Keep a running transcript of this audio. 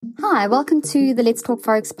Hi, welcome to the Let's Talk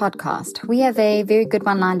Forex podcast. We have a very good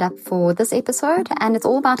one lined up for this episode, and it's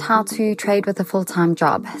all about how to trade with a full-time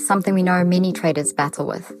job, something we know many traders battle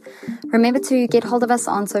with. Remember to get hold of us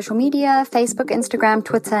on social media, Facebook, Instagram,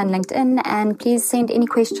 Twitter, and LinkedIn, and please send any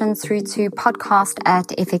questions through to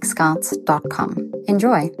podcast@fxscouts.com.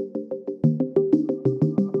 Enjoy.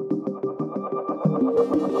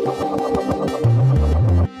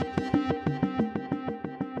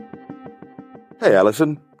 Hey,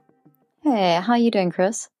 Alison. Hey, how are you doing,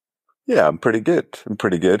 Chris? Yeah, I'm pretty good.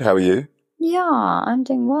 How are you? Yeah, I'm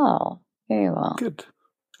doing well. Very well. Good.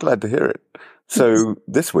 Glad to hear it. So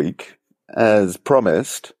this week, as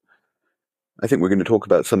promised, I think we're going to talk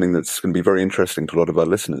about something that's going to be very interesting to a lot of our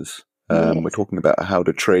listeners. Yes. We're talking about how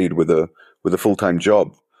to trade with a full-time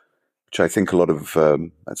job, which I think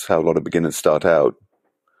that's how a lot of beginners start out.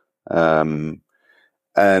 And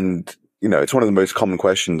it's one of the most common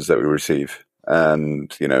questions that we receive.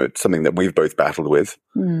 And, it's something that we've both battled with.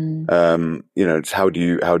 It's how do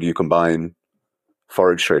you combine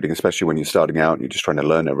Forex trading, especially when you're starting out and you're just trying to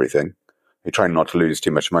learn everything. You're trying not to lose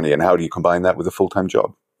too much money. And how do you combine that with a full-time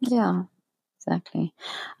job? Yeah, exactly.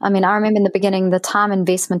 I mean, I remember in the beginning, the time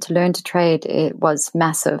investment to learn to trade, it was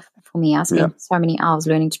massive for me. I spent so many hours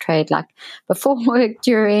learning to trade, like before work,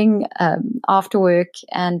 during, after work.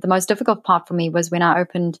 And the most difficult part for me was when I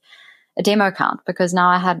opened a demo account, because now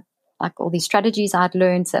I had like all these strategies I'd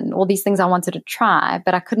learned and all these things I wanted to try,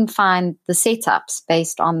 but I couldn't find the setups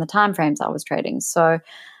based on the timeframes I was trading. So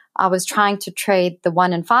I was trying to trade the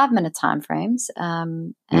 1 and 5 minute timeframes.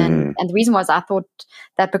 And the reason was I thought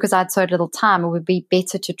that because I had so little time, it would be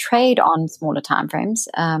better to trade on smaller timeframes,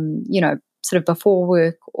 sort of before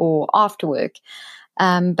work or after work.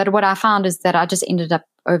 But what I found is that I just ended up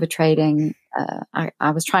over trading. I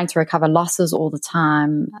was trying to recover losses all the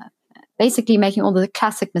time. Basically making all the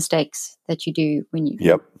classic mistakes that you do when you...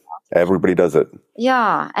 Yep. Everybody does it.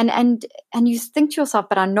 Yeah. And you think to yourself,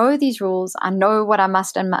 but I know these rules. I know what I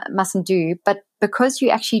must and mustn't do. But because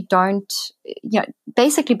you actually don't,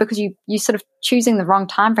 basically because you sort of choosing the wrong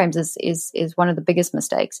timeframes is one of the biggest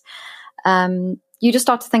mistakes. You just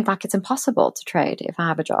start to think like it's impossible to trade if I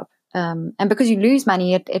have a job. And because you lose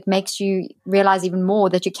money, it makes you realize even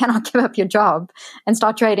more that you cannot give up your job and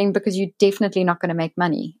start trading, because you're definitely not going to make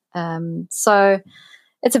money. So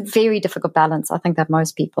it's a very difficult balance, I think, that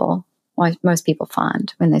most people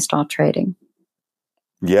find when they start trading.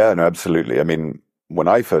 Yeah, no, absolutely. I mean, when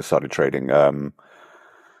I first started trading, I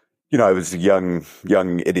was a young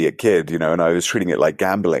idiot kid, and I was treating it like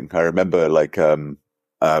gambling. I remember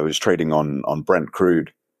I was trading on Brent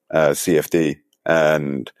crude, CFD.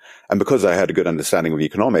 And because I had a good understanding of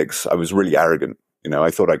economics, I was really arrogant.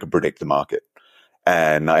 I thought I could predict the market,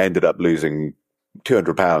 and I ended up losing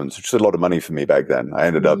 £200, which is a lot of money for me back then. I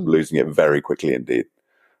ended up losing it very quickly indeed.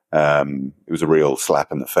 It was a real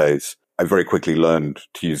slap in the face. I very quickly learned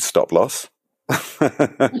to use stop loss.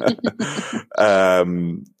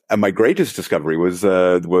 And my greatest discovery was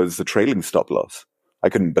the trailing stop loss. I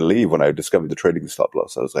couldn't believe when I discovered the trading stop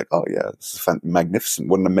loss. I was like, oh yeah, this is magnificent.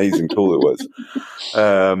 What an amazing tool it was.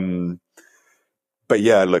 But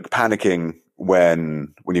yeah, look, panicking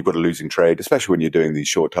when you've got a losing trade, especially when you're doing these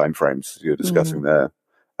short time frames you're discussing there,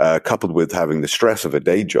 coupled with having the stress of a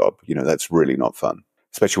day job, that's really not fun,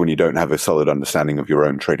 especially when you don't have a solid understanding of your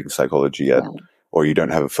own trading psychology yet, or you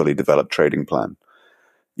don't have a fully developed trading plan.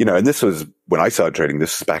 And this was when I started trading.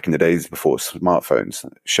 This was back in the days before smartphones,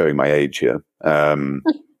 showing my age here. Well,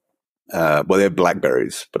 they had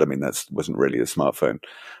Blackberries, but I mean, that wasn't really a smartphone.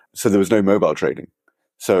 So there was no mobile trading.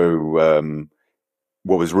 So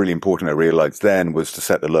what was really important, I realized then, was to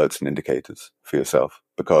set alerts and indicators for yourself,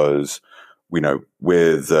 because,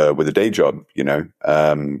 with a day job, you're not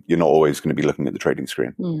always going to be looking at the trading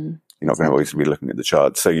screen. You're not going to always be looking at the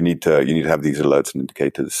charts. So you need to have these alerts and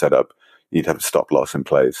indicators set up. You need to have a stop loss in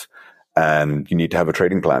place, and you need to have a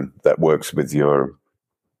trading plan that works with your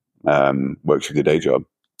day job.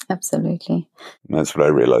 Absolutely. And that's what I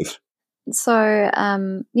realized. So,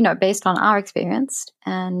 based on our experience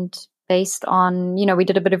and based on, we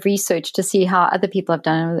did a bit of research to see how other people have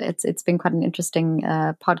done it. It's been quite an interesting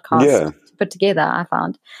podcast to put together, I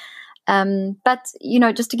found. But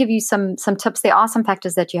just to give you some tips, there are some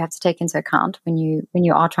factors that you have to take into account when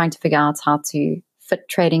you are trying to figure out how to fit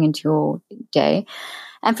trading into your day.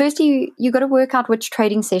 And firstly, you got to work out which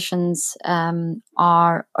trading sessions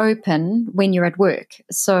are open when you're at work.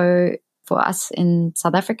 So for us in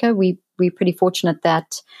South Africa, we're pretty fortunate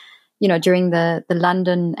that during the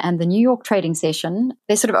London and the New York trading session,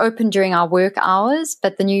 they sort of open during our work hours,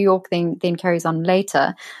 but the New York then carries on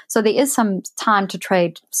later. So there is some time to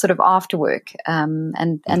trade sort of after work,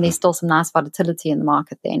 and there's still some nice volatility in the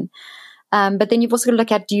market then. But then you've also got to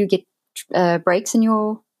look at, do you get breaks in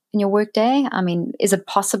your work day? I mean, is it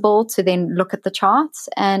possible to then look at the charts,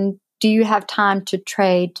 and do you have time to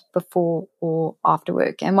trade before or after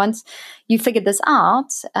work? And once you figure this out,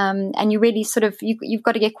 and you really sort of, you've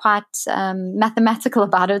got to get quite mathematical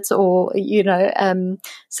about it, or,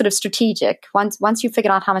 sort of strategic. Once you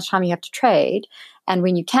figure out how much time you have to trade and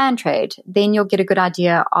when you can trade, then you'll get a good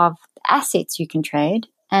idea of the assets you can trade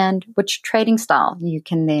and which trading style you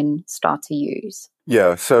can then start to use.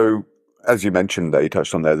 Yeah. So as you mentioned there, you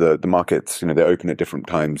touched on there, the markets, they open at different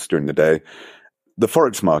times during the day. The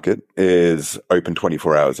Forex market is open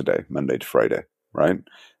 24 hours a day, Monday to Friday, right?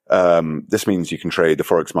 This means you can trade the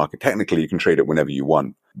Forex market. Technically, you can trade it whenever you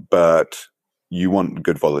want, but you want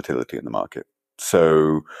good volatility in the market.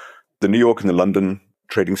 So the New York and the London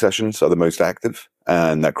trading sessions are the most active,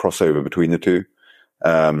 and that crossover between the two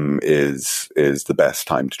is the best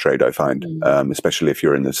time to trade, I find, especially if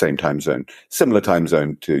you're in the same time zone, similar time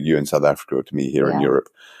zone to you in South Africa or to me here in Europe.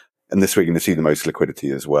 And this we're going to see the most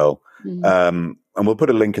liquidity as well. And we'll put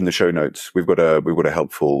a link in the show notes. We've got a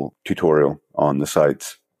helpful tutorial on the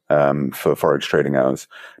site for Forex trading hours.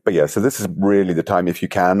 But yeah, so this is really the time, if you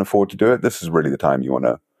can afford to do it, this is really the time you want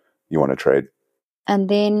to trade. And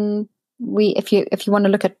then if you want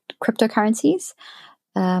to look at cryptocurrencies,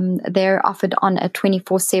 they're offered on a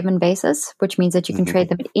 24/7 basis, which means that you can trade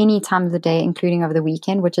them at any time of the day, including over the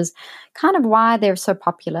weekend, which is kind of why they're so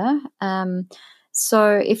popular.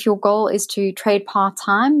 So if your goal is to trade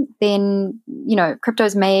part-time, then,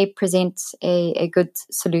 cryptos may present a good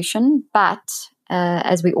solution. But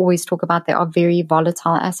as we always talk about, they are very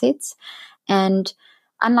volatile assets. And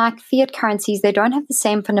unlike fiat currencies, they don't have the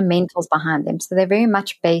same fundamentals behind them. So they're very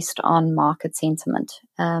much based on market sentiment.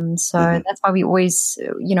 So that's why we always,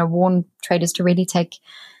 warn traders to really take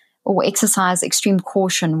or exercise extreme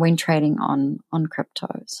caution when trading on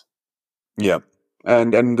cryptos. Yeah.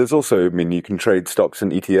 And there's also, you can trade stocks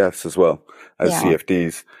and ETFs as well as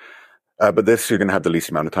CFDs. But this, you're going to have the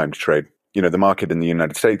least amount of time to trade. The market in the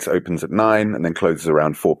United States opens at 9 and then closes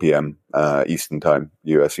around 4 p.m. Eastern time,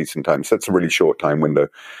 US Eastern time. So that's a really short time window.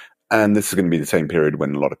 And this is going to be the same period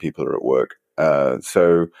when a lot of people are at work. And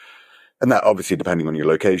that obviously depending on your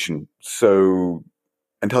location. So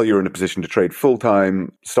until you're in a position to trade full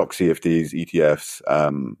time, stock CFDs, ETFs,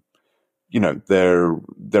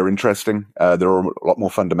 they're interesting. There are a lot more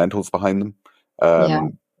fundamentals behind them,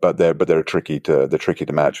 but they're tricky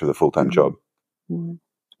to match with a full time job.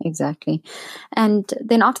 Exactly. And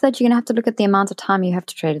then after that, you're going to have to look at the amount of time you have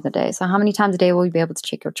to trade in the day. So how many times a day will you be able to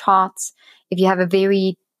check your charts? If you have a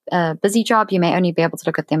very busy job, you may only be able to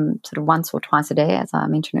look at them sort of once or twice a day, as I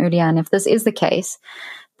mentioned earlier. And if this is the case,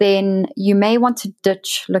 then you may want to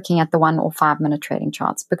ditch looking at the 1 or 5 minute trading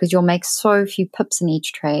charts, because you'll make so few pips in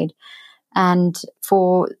each trade. And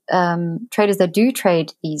for traders that do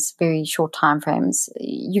trade these very short time frames,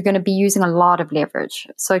 you're going to be using a lot of leverage.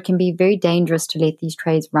 So it can be very dangerous to let these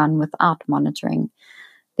trades run without monitoring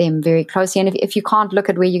them very closely. And if you can't look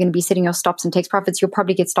at where you're going to be setting your stops and takes profits, you'll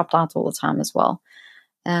probably get stopped out all the time as well.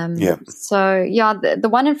 So the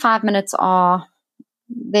 1 and 5 minutes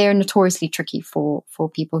they're notoriously tricky for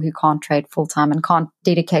people who can't trade full time and can't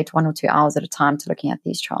dedicate 1 or 2 hours at a time to looking at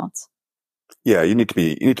these charts. Yeah, you need to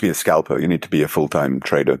be a scalper. You need to be a full-time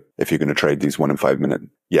trader if you're going to trade these 1 and 5 minute.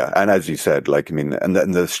 Yeah. And as you said, and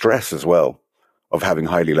the stress as well of having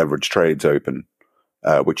highly leveraged trades open,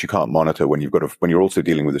 which you can't monitor when you're also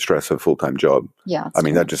dealing with the stress of a full-time job. Yeah.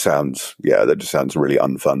 That just sounds really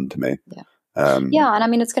unfun to me. Yeah.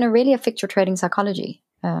 And it's going to really affect your trading psychology.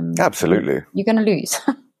 Absolutely. You're going to lose.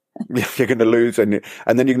 You're going to lose, and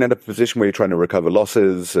then you can end up in a position where you're trying to recover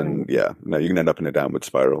losses, and you can end up in a downward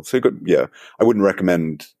spiral. So I wouldn't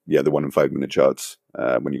recommend the 1 and 5 minute charts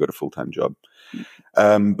when you've got a full time job.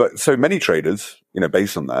 But so many traders,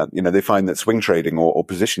 based on that, they find that swing trading or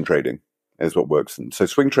position trading is what works. And so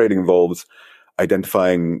swing trading involves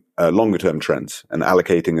identifying longer term trends and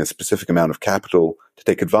allocating a specific amount of capital to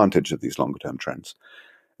take advantage of these longer term trends.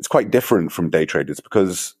 It's quite different from day traders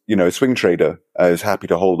because, a swing trader is happy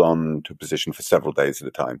to hold on to a position for several days at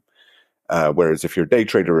a time. Whereas if you're a day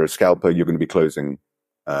trader or a scalper, you're going to be closing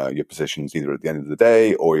your positions either at the end of the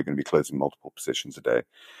day or you're going to be closing multiple positions a day.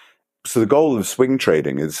 So the goal of swing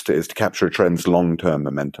trading is to capture a trend's long-term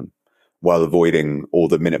momentum while avoiding all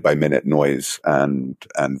the minute-by-minute noise and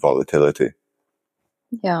volatility.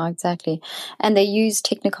 Yeah, exactly. And they use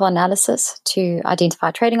technical analysis to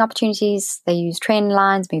identify trading opportunities. They use trend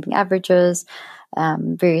lines, moving averages,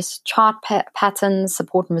 various chart patterns,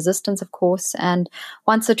 support and resistance, of course. And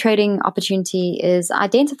once a trading opportunity is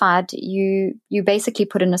identified, you basically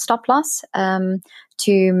put in a stop loss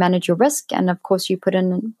to manage your risk, and of course you put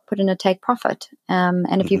in a take profit.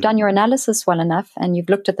 And if you've done your analysis well enough and you've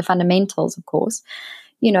looked at the fundamentals, of course,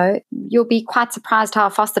 you'll be quite surprised how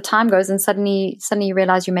fast the time goes, and suddenly you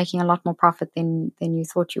realize you're making a lot more profit than you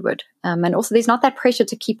thought you would. And also, there's not that pressure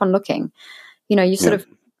to keep on looking. You sort of,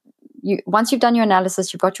 once you've done your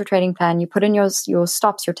analysis, you've got your trading plan, you put in your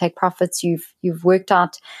stops, your take profits, you've worked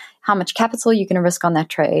out how much capital you're going to risk on that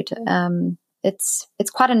trade. It's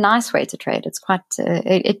quite a nice way to trade. It's quite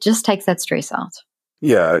it just takes that stress out.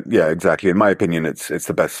 Yeah, exactly. In my opinion, it's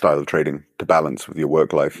the best style of trading to balance with your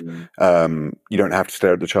work life. You don't have to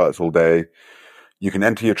stare at the charts all day. You can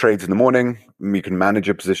enter your trades in the morning. You can manage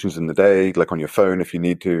your positions in the day, like on your phone if you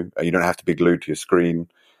need to. You don't have to be glued to your screen.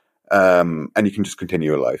 And you can just continue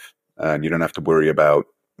your life. And you don't have to worry about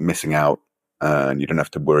missing out. And you don't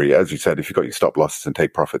have to worry, as you said, if you've got your stop losses and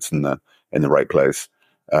take profits in the right place,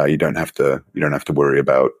 you don't have to worry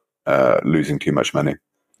about losing too much money.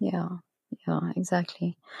 Yeah,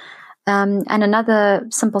 exactly. And another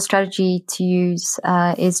simple strategy to use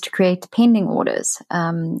is to create pending orders.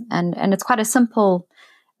 And it's quite a simple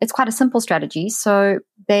strategy. So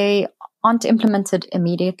they aren't implemented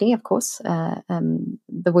immediately, of course.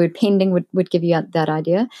 The word pending would give you that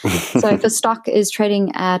idea. So if a stock is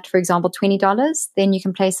trading at, for example, $20, then you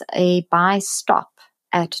can place a buy stop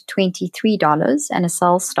at $23 and a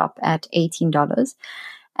sell stop at $18.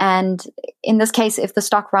 And in this case, if the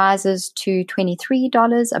stock rises to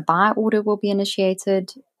 $23, a buy order will be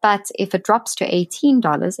initiated. But if it drops to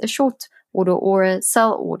 $18, a short order or a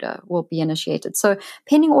sell order will be initiated. So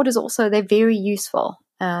pending orders also, they're very useful.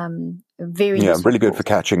 Useful. Really good for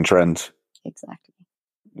catching trends. Exactly.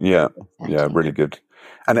 Yeah, really good.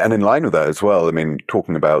 And in line with that as well, I mean,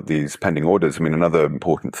 talking about these pending orders, I mean, another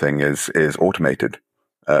important thing is automated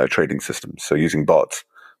trading systems. So using bots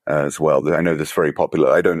as well. I know this is very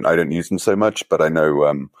popular. I don't use them so much, but I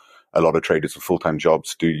know a lot of traders with full-time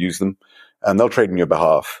jobs do use them, and they'll trade on your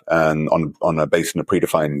behalf and based on a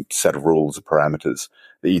predefined set of rules or parameters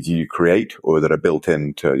that either you create or that are built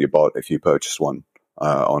into your bot if you purchase one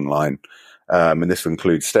online. And this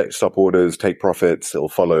includes stop orders, take profits. It'll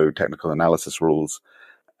follow technical analysis rules.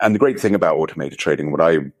 And the great thing about automated trading,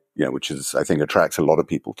 which is I think attracts a lot of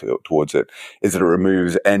people towards it, is that it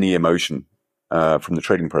removes any emotion from the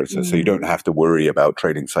trading process. So you don't have to worry about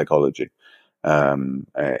trading psychology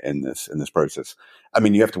in this process. I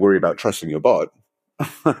mean, you have to worry about trusting your bot,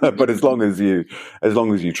 but as long as you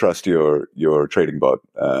trust your trading bot,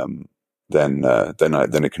 then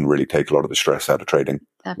it can really take a lot of the stress out of trading.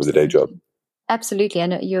 Absolutely. With a day job. Absolutely,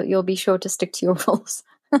 and you'll be sure to stick to your rules.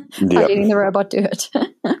 By letting the robot do it.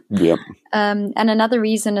 Yep. And another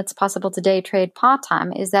reason it's possible to day trade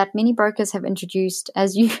part-time is that many brokers have introduced,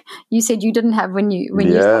 as you said you didn't have when you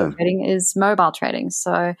started trading, is mobile trading.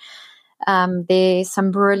 So there's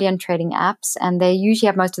some brilliant trading apps, and they usually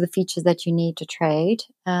have most of the features that you need to trade.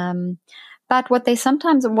 But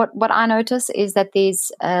what I notice is that there's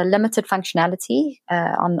limited functionality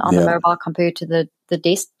on the mobile compared to the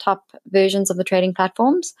desktop versions of the trading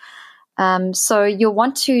platforms. So you'll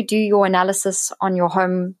want to do your analysis on your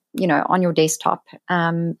home, on your desktop,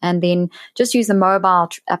 and then just use the mobile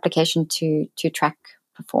application to track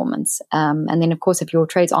performance. And then, of course, if your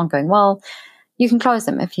trades aren't going well, you can close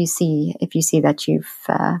them if you see that you've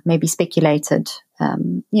maybe speculated,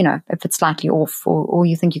 if it's slightly off, or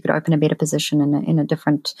you think you could open a better position in a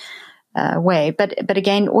different way. But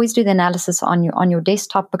again, always do the analysis on your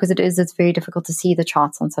desktop, because it's very difficult to see the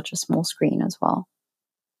charts on such a small screen as well.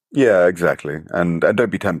 Yeah, exactly. And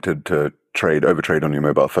don't be tempted to overtrade on your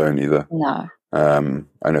mobile phone either. No.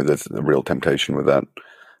 I know there's a real temptation with that.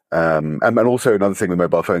 And also another thing with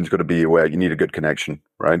mobile phones, you've got to be aware you need a good connection,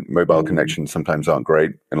 right? Mobile connections sometimes aren't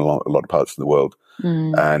great in a lot of parts of the world.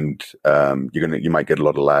 And you might get a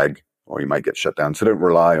lot of lag, or you might get shut down. So don't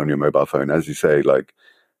rely on your mobile phone. As you say, like,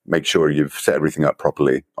 make sure you've set everything up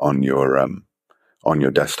properly on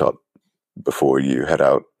your desktop before you head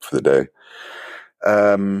out for the day.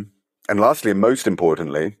 And lastly, and most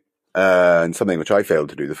importantly, and something which I failed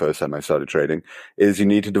to do the first time I started trading, is you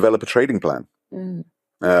need to develop a trading plan.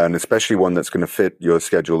 And especially one that's going to fit your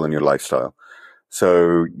schedule and your lifestyle.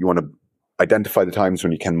 So you want to identify the times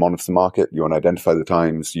when you can monitor the market. You want to identify the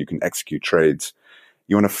times you can execute trades.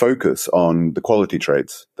 You want to focus on the quality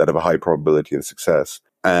trades that have a high probability of success.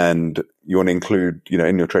 And you want to include,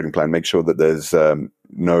 in your trading plan, make sure that there's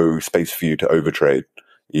no space for you to overtrade.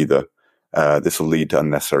 either. This will lead to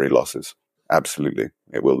unnecessary losses. Absolutely.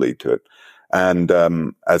 It will lead to it. And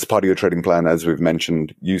as part of your trading plan, as we've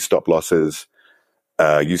mentioned, use stop losses,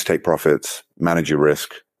 use take profits, manage your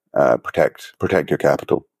risk, protect your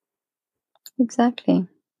capital. Exactly.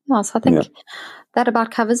 Yeah, so I think that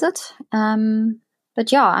about covers it.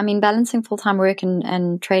 But yeah, I mean, balancing full-time work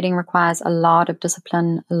and trading requires a lot of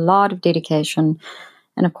discipline, a lot of dedication,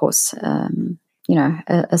 and of course,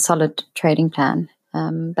 a solid trading plan.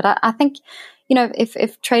 But I think,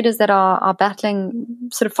 if traders that are battling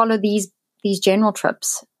sort of follow these general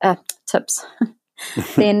tips,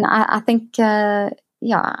 then I think,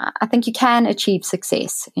 I think you can achieve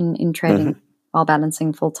success in trading while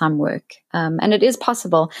balancing full-time work. And it is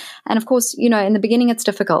possible. And of course, in the beginning it's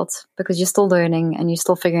difficult because you're still learning and you're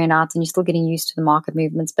still figuring it out and you're still getting used to the market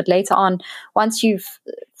movements. But later on, once you've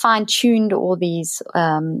fine-tuned all these,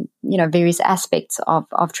 various aspects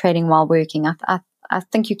of trading while working, I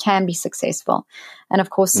think you can be successful. And of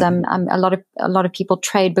course, a lot of people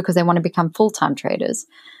trade because they want to become full-time traders.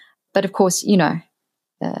 But of course, if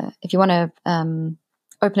you want to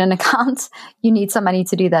open an account, you need some money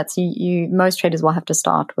to do that. So most traders will have to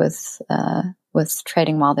start with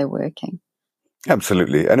trading while they're working.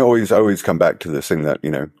 Absolutely. And always come back to this thing that,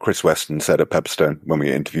 Chris Weston said at Pepperstone when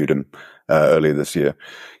we interviewed him earlier this year.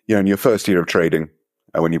 In your first year of trading,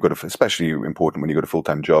 when you've got especially important when you've got a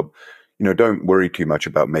full-time job, don't worry too much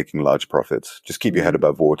about making large profits. Just keep your head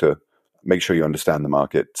above water. Make sure you understand the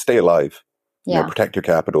market. Stay alive. Protect your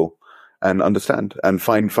capital. And understand and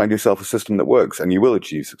find yourself a system that works, and you will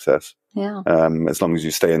achieve success. Yeah. As long as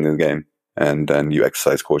you stay in the game and you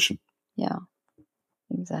exercise caution. Yeah.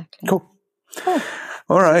 Exactly. Cool.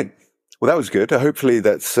 All right. Well, that was good. Hopefully,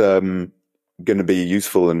 that's going to be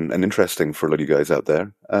useful and interesting for a lot of you guys out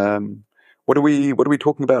there. What are we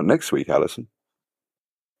talking about next week, Alison?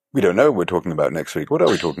 We don't know what we're talking about next week. What are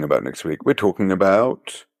we talking about next week? We're talking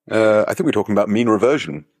about. I think we're talking about mean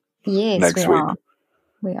reversion. Yes, next week.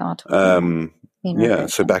 We are talking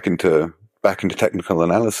so back into technical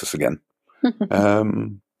analysis again.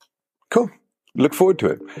 Cool. Look forward to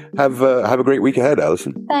it. Have a great week ahead,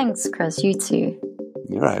 Alison. Thanks, Chris. You too.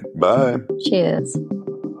 All right. Bye. Cheers.